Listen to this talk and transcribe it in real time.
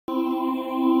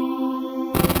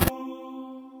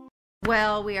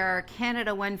Well, we are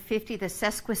Canada 150, the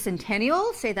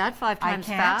sesquicentennial. Say that 5 times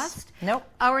fast. Nope.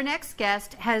 Our next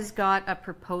guest has got a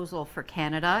proposal for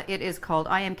Canada. It is called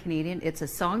I Am Canadian. It's a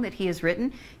song that he has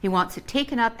written. He wants it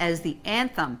taken up as the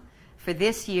anthem for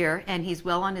this year, and he's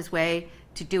well on his way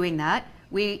to doing that.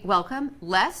 We welcome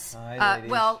Les. Hi,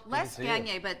 well, Les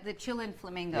Gagne, but the Chillin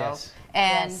Flamingo. Yes.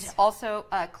 And also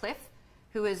Cliff,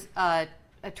 who is a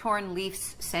Torn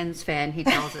Leafs Sens fan, he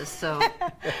tells us. So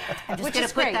I'm just going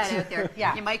to put that out there.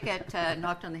 Yeah. You might get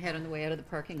knocked on the head on the way out of the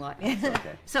parking lot. Okay.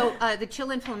 So the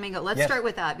Chillin Flamingo, let's start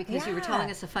with that, because you were telling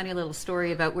us a funny little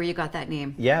story about where you got that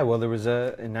name. Yeah, well, there was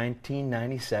in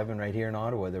 1997, right here in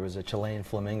Ottawa, there was a Chilean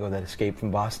flamingo that escaped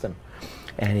from Boston.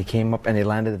 And he came up and he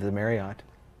landed at the Marriott.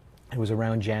 It was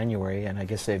around January, and I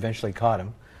guess they eventually caught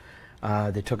him.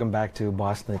 They took him back to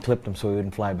Boston, they clipped him so he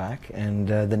wouldn't fly back, and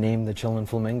the name, the Chillin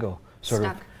Flamingo, sort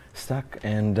of stuck.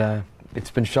 And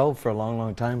it's been shelved for a long,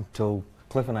 long time till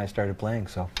Cliff and I started playing.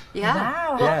 So yeah,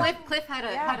 wow. Well, yeah. Cliff had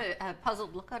a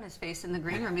puzzled look on his face in the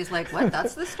green room. He's like, "What?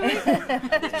 That's the story?"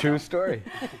 True story.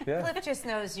 Yeah. Cliff just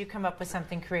knows you come up with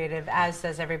something creative, as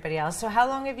does everybody else. So how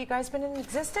long have you guys been in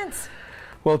existence?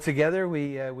 Well, together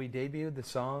we debuted the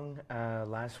song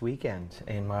last weekend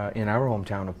in our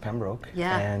hometown of Pembroke.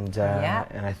 Yeah.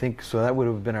 And I think so that would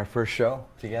have been our first show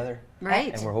together.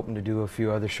 Right. And we're hoping to do a few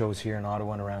other shows here in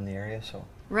Ottawa and around the area. So.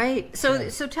 Right. So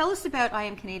so tell us about I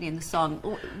Am Canadian, the song.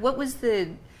 What was the?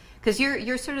 Because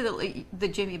you're sort of the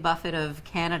Jimmy Buffett of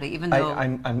Canada, even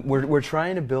though we're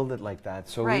trying to build it like that.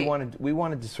 So right. we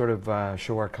wanted to sort of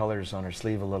show our colors on our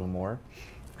sleeve a little more.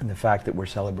 And the fact that we're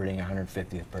celebrating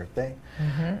 150th birthday,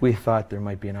 we thought there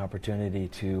might be an opportunity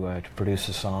to produce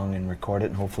a song and record it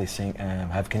and hopefully sing,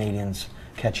 have Canadians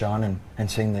catch on and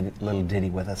sing the little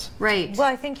ditty with us. Right. Well,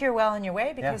 I think you're well on your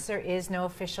way because there is no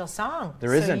official song.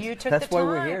 There isn't. You took That's the why time.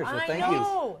 we're here. So thank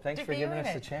you. Thanks for giving us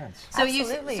it. the chance. So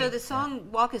Absolutely. so the song,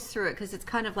 walk us through it, because it's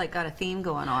kind of like got a theme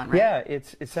going on, right? Yeah,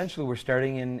 it's essentially we're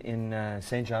starting in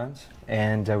St. John's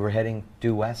and we're heading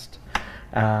due west.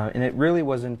 And it really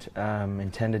wasn't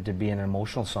intended to be an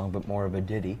emotional song, but more of a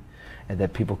ditty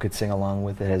that people could sing along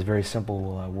with. It has very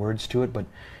simple words to it, but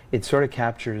it sort of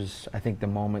captures, I think, the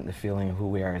moment, the feeling of who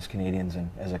we are as Canadians and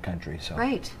as a country. So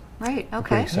right,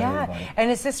 okay. Yeah, and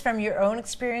is this from your own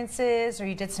experiences, or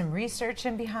you did some research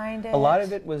in behind it? A lot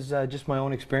of it was just my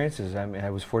own experiences. I mean, I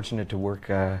was fortunate to work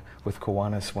with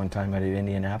Kiwanis one time out of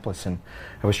Indianapolis, and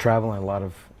I was traveling a lot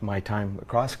of my time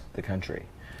across the country,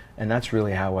 and that's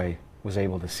really how I was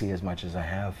able to see as much as I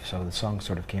have. So the song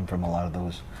sort of came from a lot of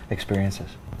those experiences.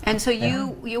 And so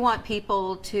you want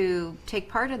people to take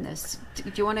part in this.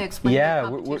 Do you want to explain the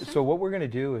competition? So what we're going to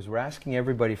do is we're asking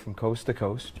everybody from coast to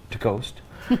coast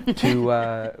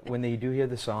to when they do hear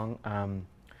the song,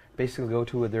 basically go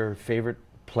to their favorite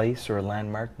place or a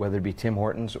landmark, whether it be Tim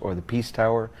Hortons or the Peace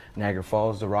Tower, Niagara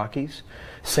Falls, the Rockies,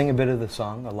 sing a bit of the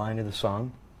song, a line of the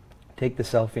song, take the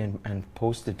selfie and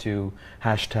post it to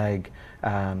hashtag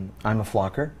I'm a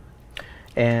Flocker,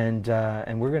 and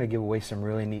we're going to give away some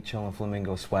really neat Chillin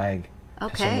Flamingo swag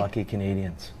to some lucky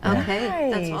Canadians. Okay,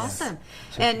 nice. That's awesome.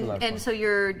 So and so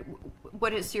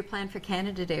what is your plan for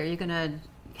Canada Day? Are you going to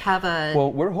have a...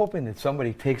 Well, we're hoping that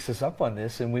somebody takes us up on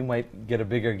this and we might get a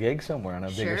bigger gig somewhere on a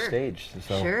bigger stage.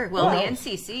 So, sure. Well, the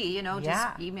NCC,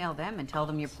 just email them and tell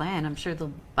them your plan. I'm sure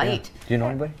they'll bite. Yeah. Do you know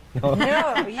anybody?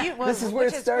 No. This is where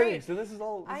it's starting, so this is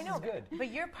all I know, is good.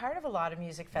 But you're part of a lot of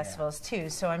music festivals too,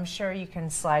 so I'm sure you can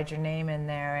slide your name in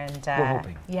there. And we're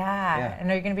hoping. Yeah.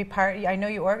 And are you going to be part... I know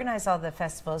you organize all the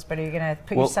festivals, but are you going to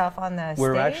put yourself on the stage?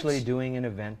 We're actually doing an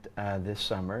event this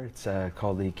summer. It's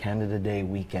called the Canada Day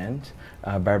Weekend.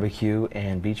 Barbecue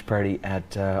and beach party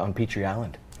at on Petrie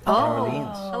Island,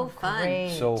 Orleans. Oh, fun!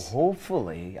 Great. So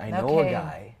hopefully, I know a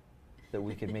guy that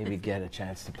we could maybe get a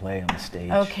chance to play on the stage.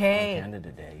 On Canada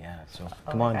Day, yeah. So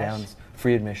come on down,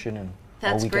 free admission, and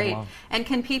that's all great. long. And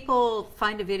can people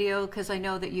find a video? Because I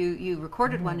know that you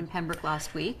recorded one in Pembroke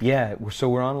last week. Yeah. So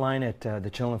we're online at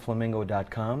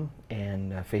thechillinflamingo.com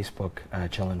and Facebook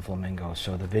Chillin Flamingo.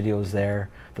 So the video's there.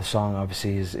 The song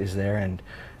obviously is there, and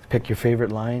pick your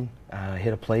favorite line,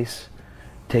 hit a place,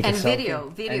 take a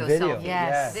selfie. Video selfie.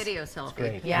 Yes. Video selfie.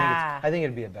 Great. Yeah. I think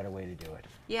it'd be a better way to do it.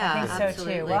 Yeah, I think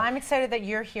absolutely. so too. Well, I'm excited that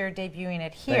you're here debuting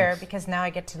it here. Thanks. Because now I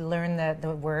get to learn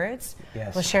the words.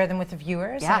 Yes. We'll share them with the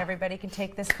viewers Yeah. and everybody can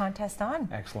take this contest on.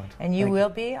 Excellent. And you will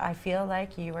be, I feel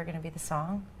like you are going to be the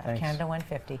song of Thanks. Canada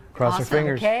 150. Cross our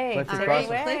fingers. Okay. Let's All cross right,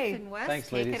 them. Cliff and Wes, Thanks,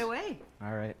 take ladies. it away.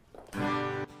 All right.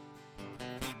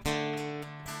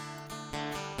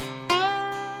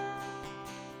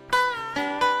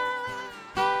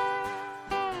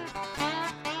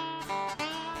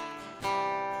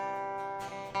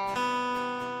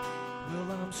 Well,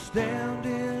 I'm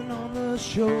standing on the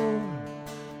shore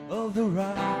of the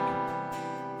rock,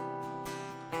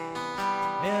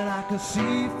 and I can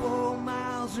see for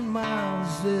miles and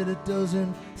miles that it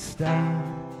doesn't stop.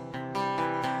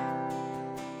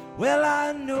 Well,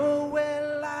 I know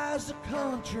where lies the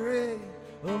country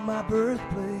of my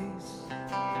birthplace.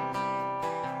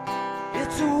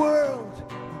 It's a world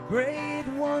of great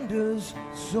wonders,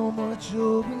 so much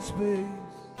open space.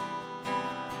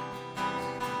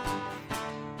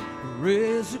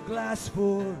 Raise a glass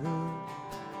for her,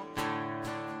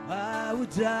 I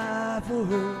would die for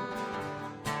her.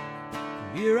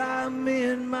 Here I'm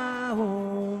in my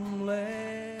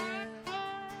homeland.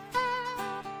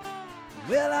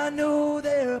 Well, I know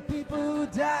there are people who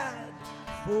died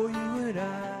for you and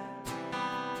I,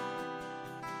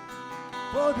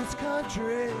 for this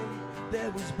country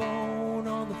that was born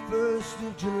on the 1st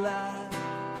of July.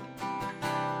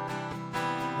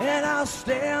 And I'll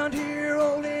stand here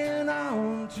holding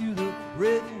on to the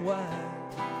red and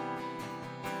white.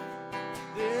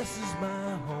 This is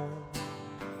my home,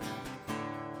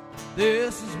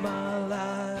 this is my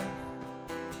life.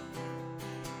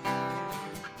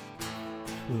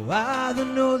 I that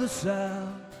know the south,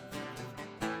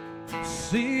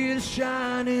 see the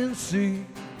shining sea.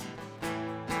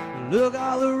 Look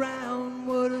all around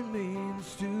what it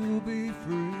means to be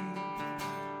free.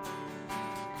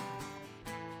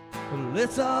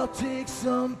 Let's all take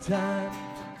some time,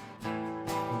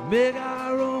 make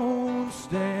our own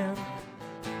stand,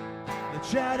 and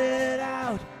shout it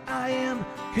out, I am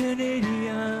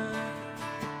Canadian.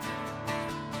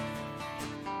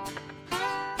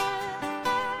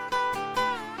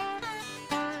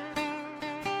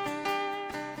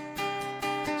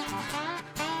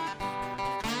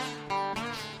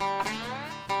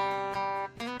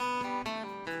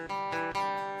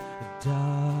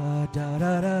 Da da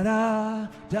da da da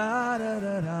da da da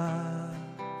da da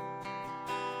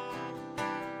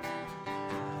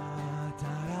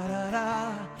da da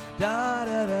da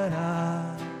da da da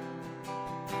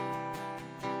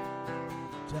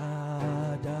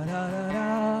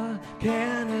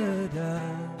Canada.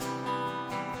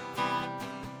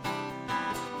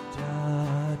 Da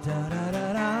da da da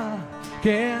da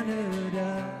Canada.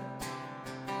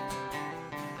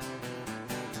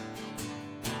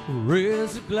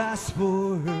 Raise a glass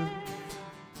for her,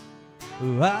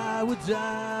 I would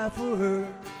die for her.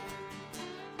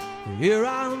 Here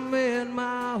I'm in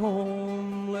my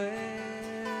homeland.